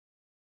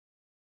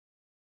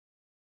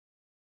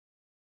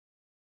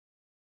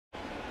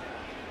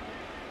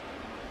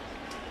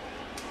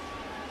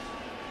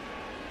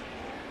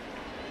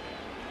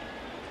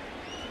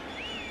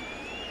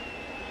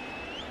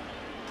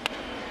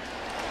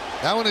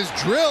That one is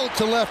drilled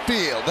to left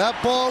field. That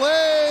ball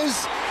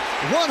is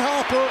one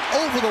hopper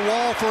over the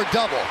wall for a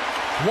double.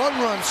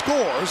 1 run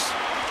scores.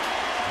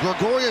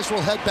 Gregorius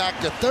will head back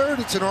to third.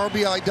 It's an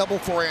RBI double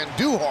for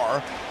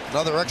Andujar.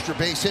 Another extra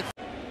base hit.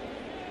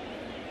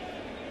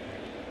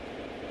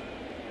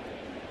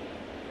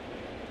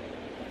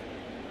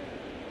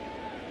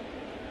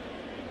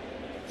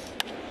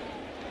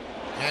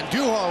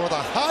 Andujar with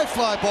a high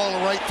fly ball to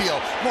right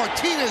field.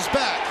 Martinez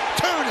back,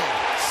 turning.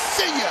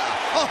 See ya!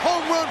 A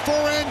home run for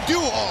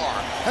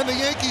Andujar, and the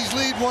Yankees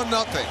lead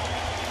 1-0.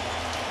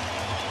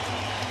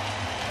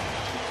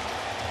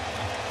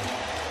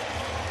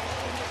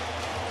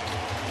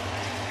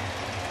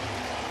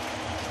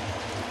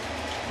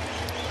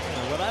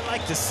 What I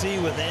like to see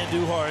with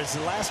Andujar is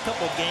the last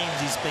couple of games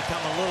he's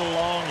become a little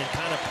long and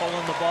kind of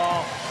pulling the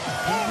ball.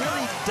 He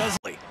really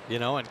doesn't. You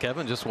know, and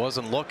Kevin just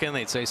wasn't looking.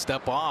 They'd say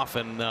step off,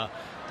 and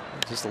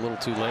just a little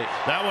too late.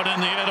 That one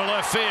in the air to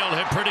left field,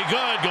 hit pretty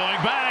good,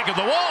 going back at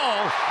the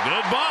wall.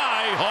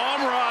 Goodbye,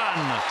 home run.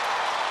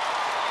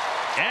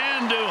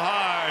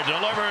 Andujar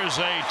delivers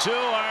a 2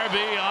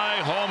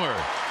 RBI homer.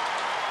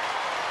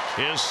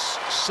 His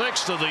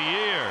 6th of the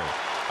year.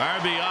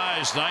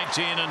 RBIs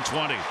 19 and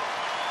 20.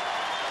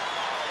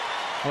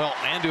 Well,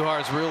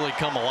 Andujar's really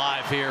come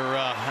alive here,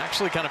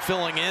 actually kind of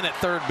filling in at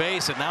third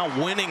base and now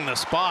winning the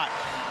spot.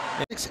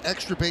 6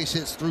 extra base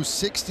hits through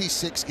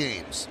 66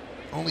 games.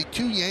 Only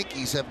 2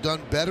 Yankees have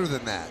done better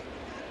than that.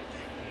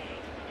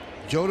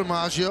 Joe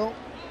DiMaggio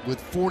with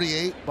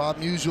 48, Bob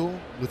Musial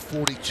with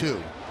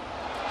 42.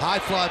 High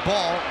fly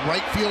ball,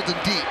 right field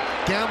and deep.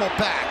 Gamble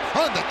back,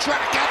 on the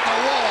track, at the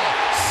wall.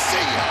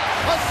 See ya!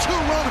 A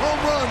 2-run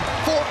home run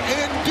for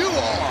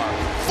Andujar.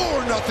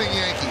 4-0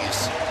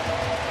 Yankees.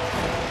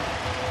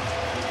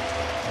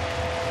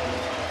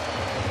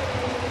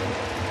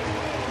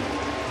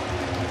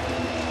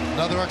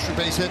 Another extra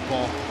base hit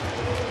ball.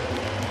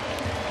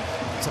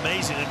 It's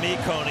amazing to me,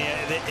 Coney,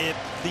 if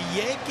the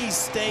Yankees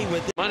stay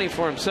with money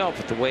for himself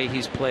with the way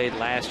he's played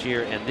last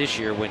year and this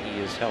year when he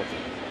is healthy.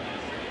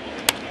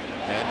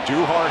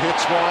 Andujar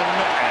hits one,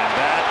 and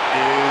that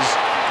is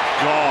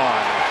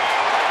gone.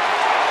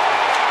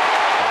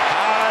 A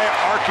high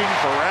arcing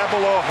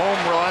parabola home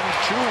run,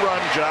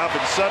 2-run job,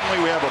 and suddenly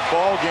we have a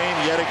ball game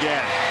yet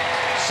again.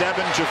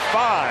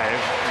 7-5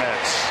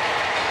 Mets.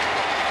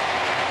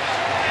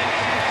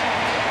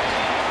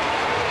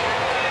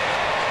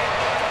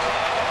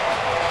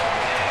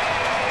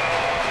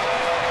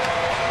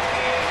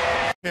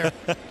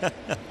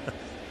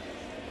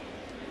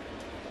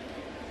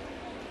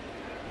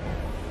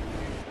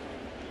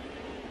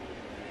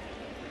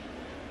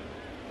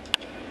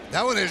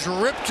 That one is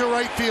ripped to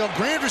right field.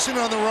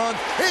 Granderson on the run.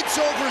 It's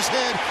over his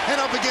head and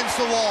up against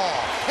the wall.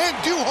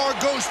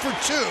 Andujar goes for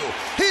 2.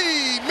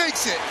 He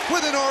makes it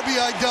with an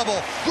RBI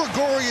double.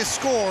 Gregorius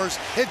scores.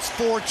 It's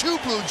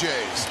 4-2 Blue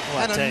Jays.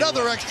 Well, and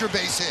another extra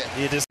base hit.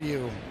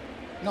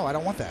 No, I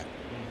don't want that.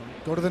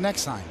 Go to the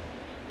next sign.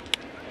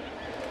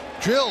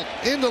 Drilled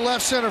into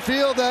left center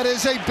field. That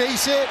is a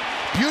base hit.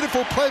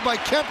 Beautiful play by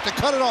Kemp to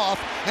cut it off.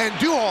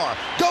 Andujar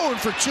going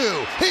for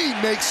 2. He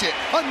makes it.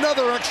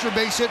 Another extra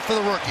base hit for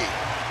the rookie.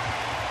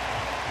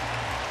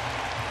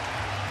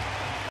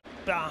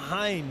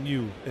 behind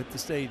you at the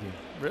stadium.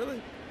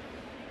 Really?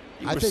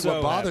 I think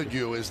what bothered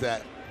you is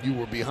that you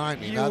were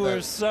behind me. You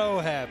were so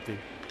happy.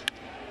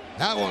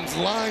 That one's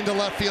lined to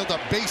left field, a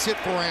base hit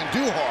for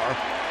Andujar.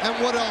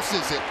 And what else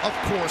is it? Of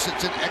course,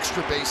 it's an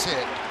extra base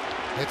hit.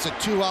 It's a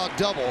 2-out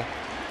double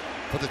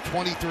for the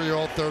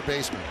 23-year-old third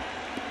baseman.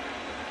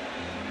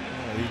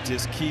 He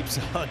just keeps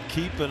on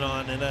keeping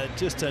on, and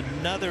just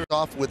another.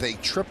 Off with a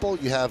triple.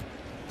 You have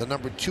the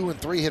number 2 and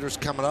 3 hitters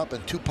coming up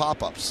and 2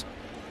 pop-ups.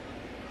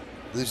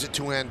 Leaves it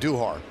to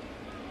Andujar.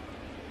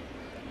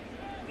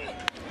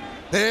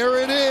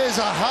 There it is,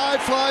 a high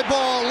fly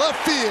ball left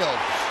field.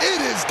 It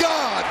is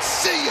gone.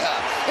 See ya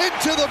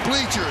into the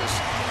bleachers.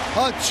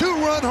 A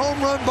 2-run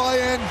home run by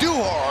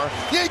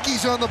Andujar.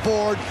 Yankees on the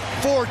board,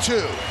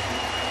 4-2.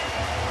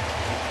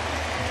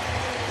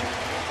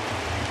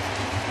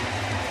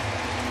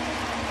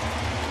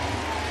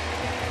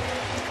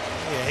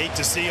 I hate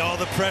to see all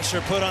the pressure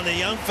put on the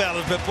young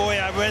fellas, but boy,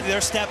 I read they're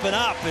stepping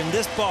up. And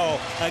this ball,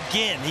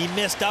 again, he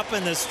missed up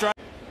in the strike.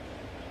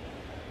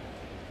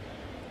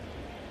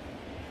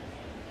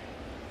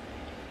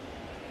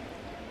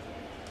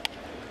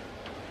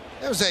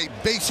 There was a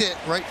base hit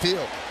right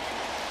field.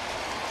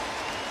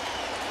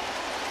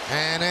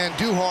 And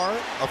Andujar,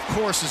 of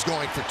course, is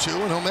going for 2,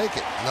 and he'll make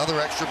it.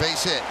 Another extra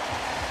base hit.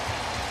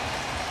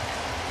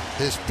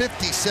 His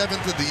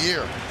 57th of the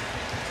year.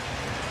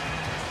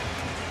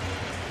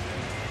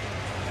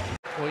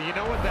 Well, you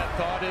know what that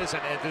thought is,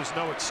 and there's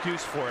no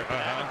excuse for it.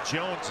 But Adam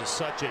Jones is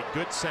such a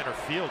good center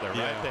fielder,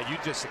 right? That you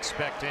just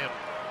expect him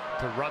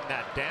to run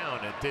that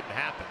down. It didn't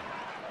happen.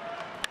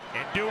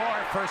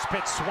 Andujar, first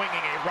pitch swinging,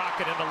 a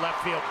rocket into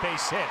left field,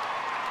 base hit.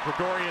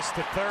 Gregorius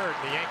to third.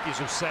 The Yankees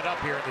are set up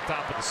here at the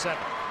top of the 7th.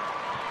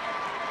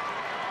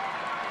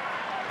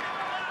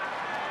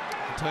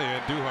 I'll tell you,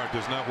 Andujar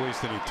does not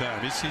waste any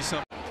time. He sees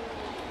something.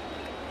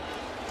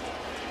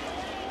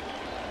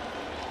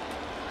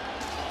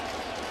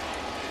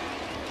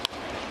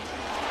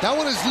 That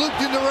one is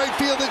looped into right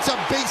field. It's a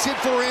base hit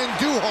for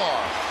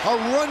Andujar. A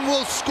run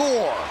will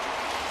score.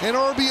 An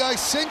RBI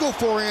single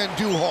for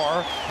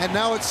Andujar, and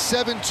now it's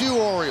 7-2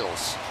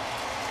 Orioles.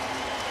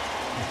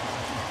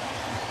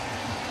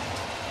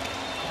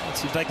 It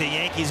seems like the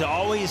Yankees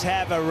always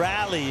have a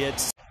rally.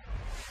 It's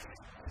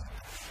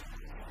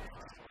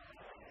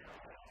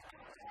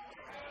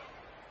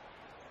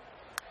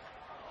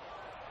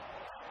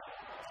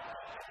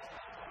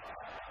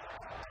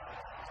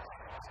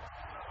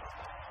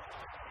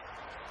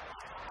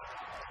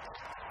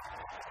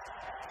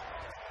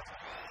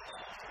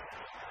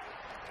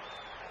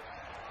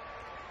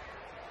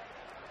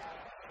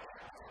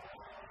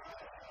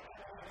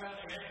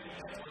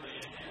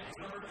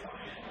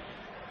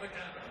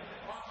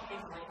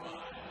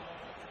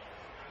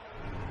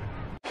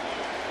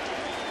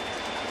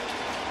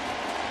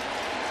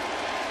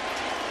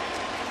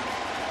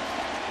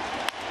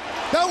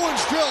that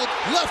one's drilled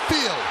left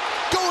field.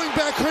 Going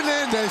back,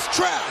 Hernandez,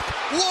 track,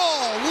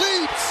 wall,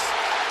 leaps.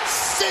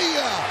 See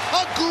ya!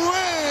 A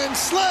grand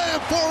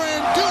slam for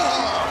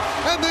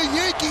Andujar. And the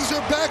Yankees are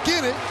back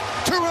in it.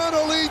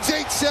 Toronto leads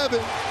 8-7.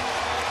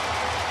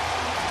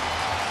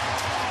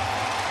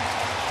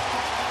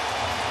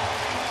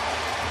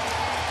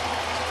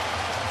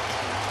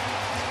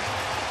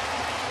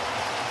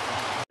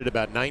 At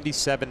about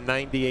 97,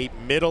 98,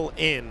 middle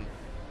in.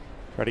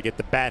 Try to get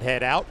the bat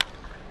head out.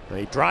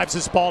 He drives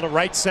this ball to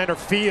right center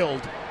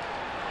field.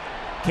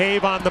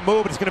 Cave on the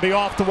move. It's going to be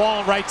off the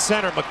wall in right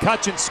center.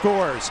 McCutchen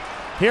scores.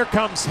 Here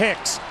comes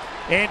Hicks.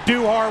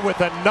 Andujar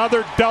with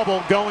another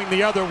double going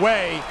the other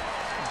way.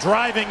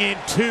 Driving in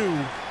two.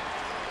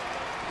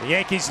 The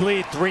Yankees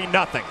lead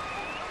 3-0.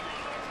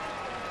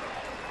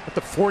 At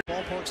the 40.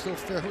 Ballpark still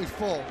fairly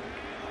full.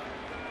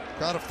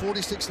 Crowd of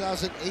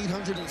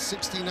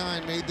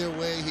 46,869 made their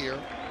way here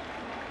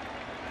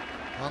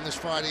on this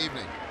Friday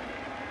evening.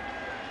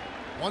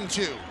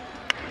 1-2.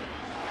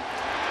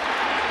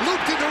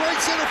 Looped into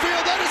right center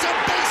field. That is a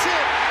base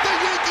hit. The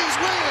Yankees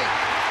win.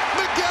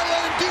 Miguel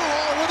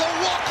Andujar with a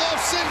walk-off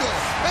single,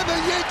 and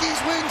the Yankees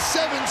win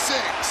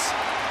 7-6.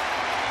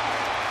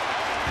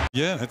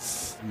 Yeah,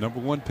 that's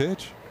 #1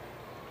 pitch.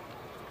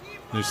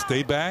 Just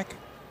stay back,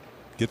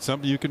 get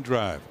something you can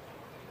drive.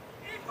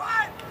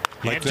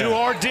 Like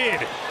Andujar did.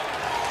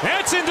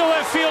 That's into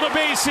left field, a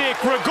base hit.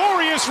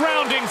 Gregorius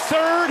rounding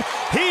third.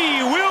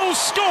 He will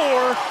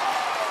score.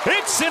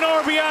 It's an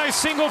RBI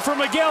single for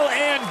Miguel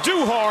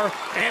Andujar,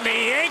 and the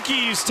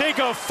Yankees take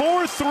a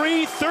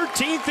 4-3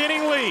 13th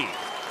inning lead.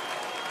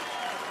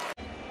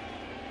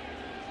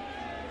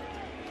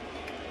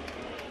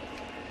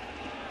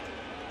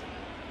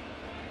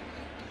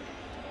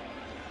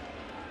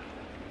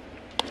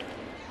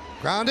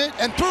 Grounded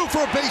and through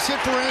for a base hit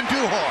for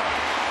Andujar.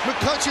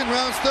 McCutchen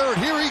rounds third.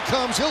 Here he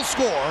comes. He'll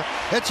score.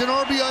 It's an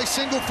RBI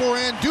single for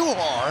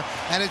Andujar,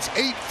 and it's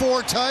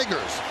 8-4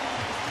 Tigers.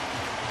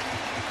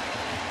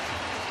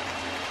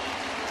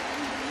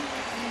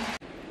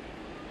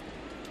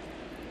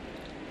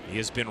 He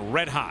has been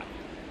red hot.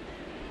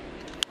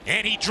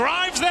 And he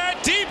drives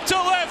that deep to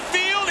left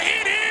field.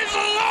 It is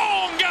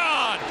long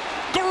gone.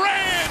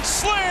 Grand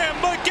slam,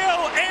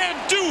 Miguel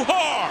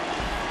Andujar.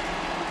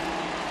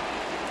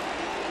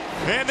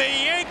 And the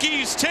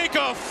Yankees take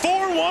a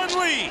 4-1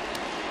 lead.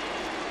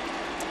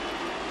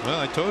 Well,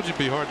 I told you it'd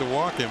be hard to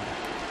walk him.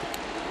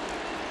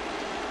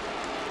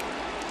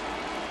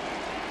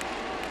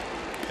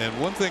 And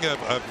one thing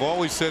I've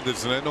always said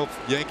this, and I know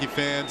Yankee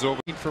fans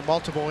over For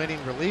multiple inning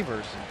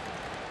relievers.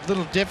 A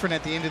little different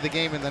at the end of the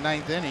game in the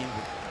 9th inning.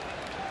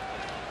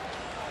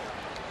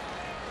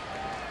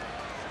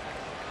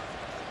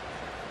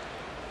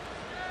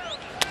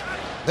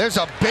 There's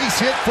a base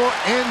hit for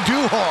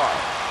Andujar.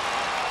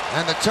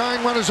 And the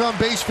tying runners on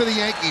base for the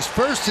Yankees.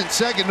 First and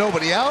second,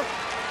 nobody out.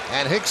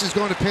 And Hicks is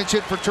going to pinch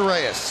hit for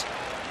Torreyes.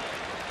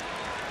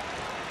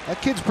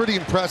 That kid's pretty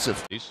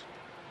impressive.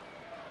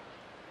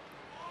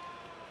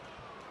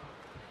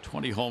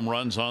 20 home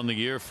runs on the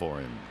year for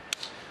him.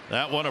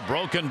 That one a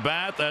broken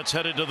bat. That's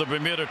headed to the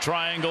Bermuda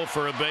Triangle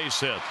for a base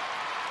hit.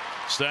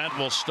 Stanton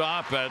will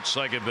stop at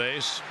second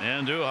base.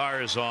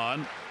 Andujar is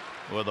on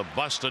with a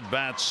busted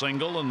bat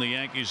single, and the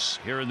Yankees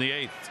here in the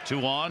 8th.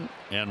 2 on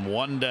and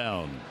 1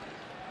 down.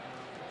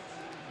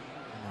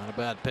 Not a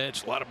bad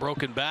pitch. A lot of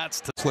broken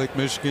bats. Lake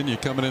Michigan, you're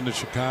coming into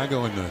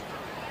Chicago,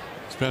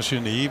 especially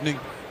in the evening.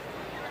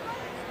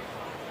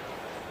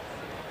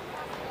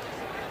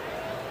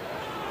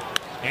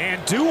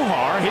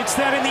 Andujar hits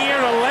that in the air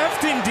to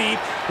left and deep.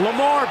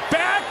 Lamar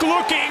back,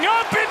 looking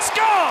up, it's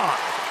gone.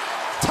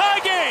 Tie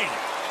game.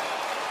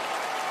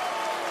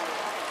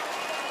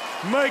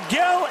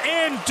 Miguel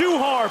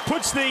Andujar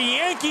puts the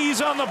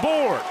Yankees on the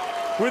board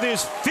with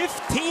his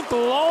 15th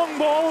long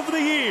ball of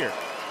the year.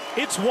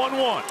 It's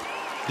 1-1.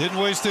 Didn't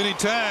waste any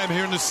time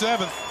here in the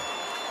 7th.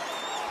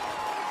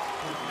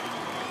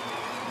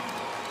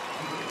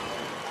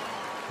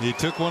 He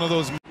took one of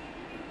those.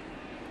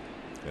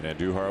 And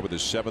Andujar with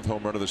his 7th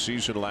home run of the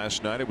season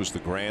last night. It was the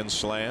grand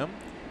slam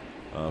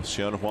of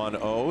Sean-Juan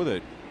Oh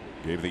that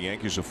gave the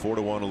Yankees a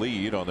 4-1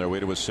 lead on their way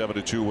to a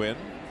 7-2 win.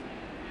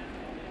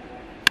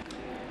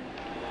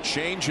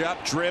 Change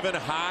up, driven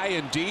high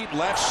and deep,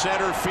 left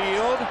center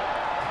field,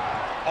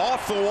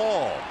 off the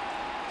wall.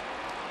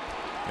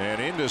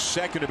 And into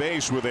second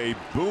base with a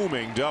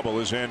booming double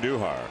is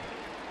Andujar.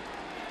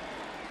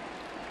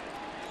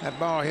 That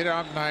ball hit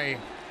on the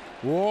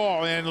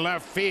wall in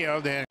left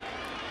field. And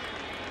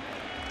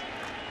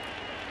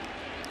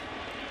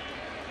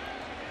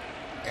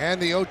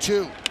the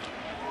 0-2.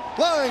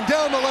 Line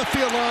down the left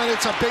field line.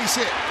 It's a base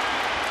hit.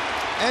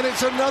 And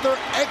it's another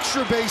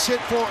extra base hit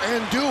for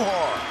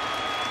Andujar.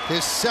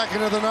 His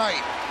second of the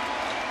night.